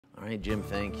All right, Jim,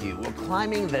 thank you. Well,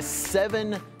 climbing the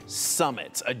 7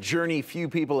 summits, a journey few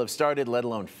people have started, let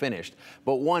alone finished.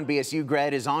 But one BSU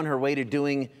grad is on her way to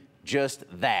doing just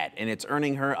that, and it's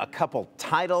earning her a couple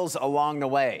titles along the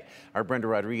way. Our Brenda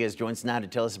Rodriguez joins now to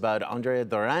tell us about Andrea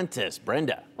Dorantes.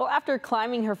 Brenda. Well, after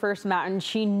climbing her first mountain,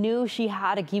 she knew she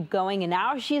had to keep going, and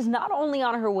now she is not only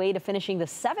on her way to finishing the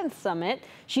 7th summit,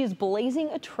 she is blazing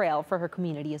a trail for her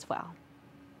community as well.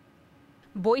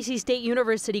 Boise State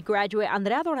University graduate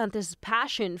Andrea Dorantes'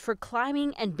 passion for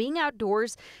climbing and being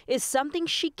outdoors is something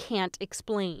she can't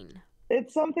explain.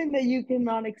 It's something that you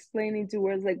cannot explain into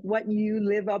words. Like, what you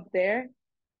live up there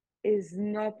is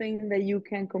nothing that you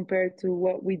can compare to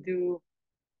what we do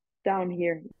down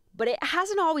here. But it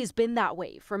hasn't always been that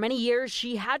way. For many years,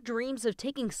 she had dreams of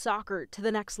taking soccer to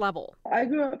the next level. I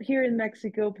grew up here in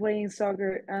Mexico playing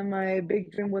soccer, and my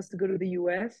big dream was to go to the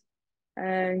US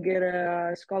and get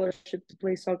a scholarship to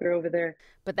play soccer over there.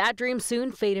 But that dream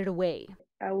soon faded away.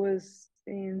 I was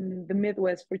in the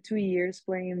Midwest for 2 years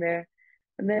playing there.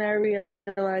 And then I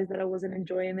realized that I wasn't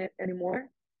enjoying it anymore.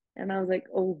 And I was like,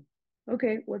 oh,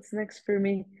 okay, what's next for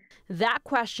me? That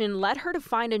question led her to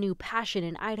find a new passion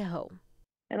in Idaho.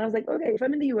 And I was like, okay, if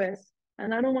I'm in the US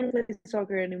and I don't want to play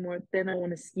soccer anymore, then I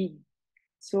want to ski.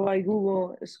 So I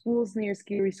Google schools near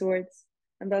ski resorts,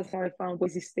 and that's how I found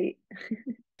Boise State.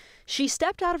 She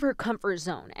stepped out of her comfort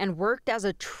zone and worked as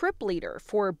a trip leader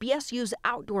for BSU's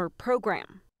outdoor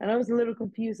program. And I was a little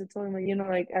confused. I told him,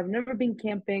 I've never been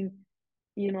camping.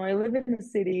 I live in the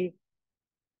city.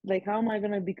 Like, how am I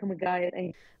going to become a guide?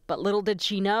 And but little did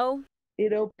she know,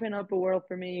 it opened up a world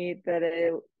for me that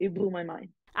it blew my mind.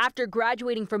 After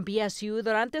graduating from BSU,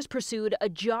 Dorantes pursued a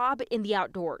job in the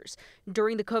outdoors.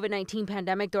 During the COVID-19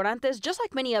 pandemic, Dorantes, just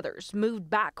like many others, moved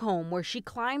back home where she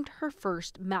climbed her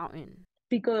first mountain.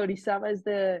 Pico de Orizaba is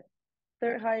the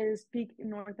 3rd highest peak in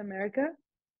North America.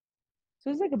 So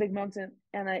it's like a big mountain,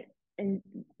 and I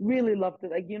really loved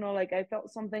it. I felt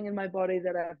something in my body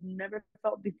that I've never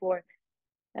felt before.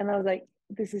 And I was like,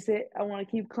 this is it. I want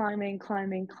to keep climbing,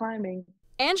 climbing, climbing.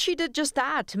 And she did just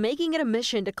that, making it a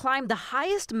mission to climb the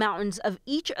highest mountains of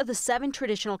each of the 7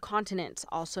 traditional continents,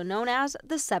 also known as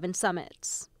the 7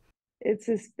 summits. It's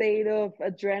a state of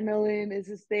adrenaline. It's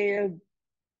a state of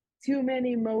too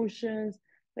many emotions.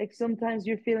 Like, sometimes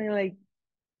you're feeling like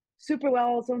super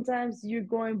well. Sometimes you're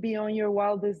going beyond your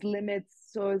wildest limits.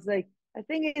 So it's like, I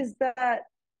think it's that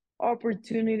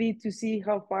opportunity to see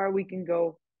how far we can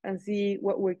go and see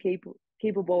what we're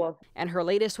capable of. And her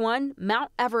latest one, Mount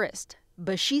Everest.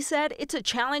 But she said it's a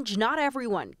challenge not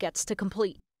everyone gets to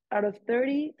complete. Out of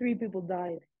 30, 3 people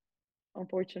died,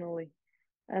 unfortunately.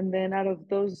 And then out of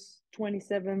those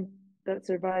 27 that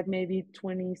survived, maybe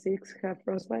 26 have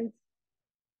frostbites.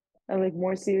 And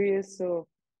more serious, so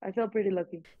I felt pretty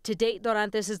lucky. To date,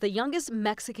 Dorantes is the youngest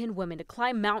Mexican woman to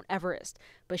climb Mount Everest,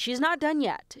 but she's not done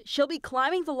yet. She'll be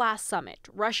climbing the last summit,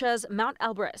 Russia's Mount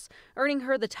Elbrus, earning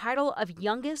her the title of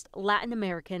youngest Latin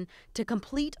American to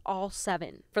complete all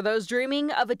 7. For those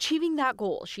dreaming of achieving that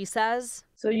goal, she says,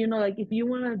 so, if you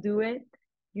want to do it,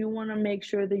 you want to make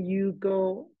sure that you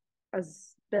go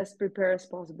as best prepared as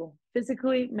possible,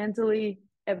 physically, mentally,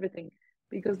 everything,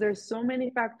 because there's so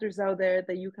many factors out there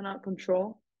that you cannot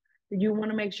control. You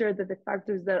want to make sure that the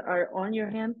factors that are on your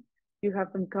hand, you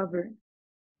have them covered.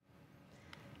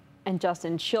 And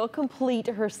Justin, she'll complete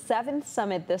her 7th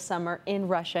summit this summer in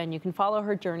Russia, and you can follow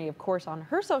her journey, of course, on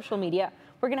her social media.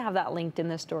 We're going to have that linked in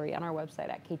this story on our website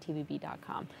at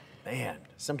ktvb.com. Man,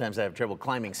 sometimes I have trouble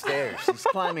climbing stairs. She's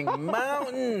climbing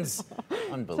mountains.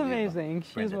 Unbelievable. It's amazing.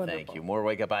 She's Brenda, wonderful. thank you. More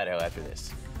Wake Up Idaho after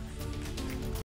this.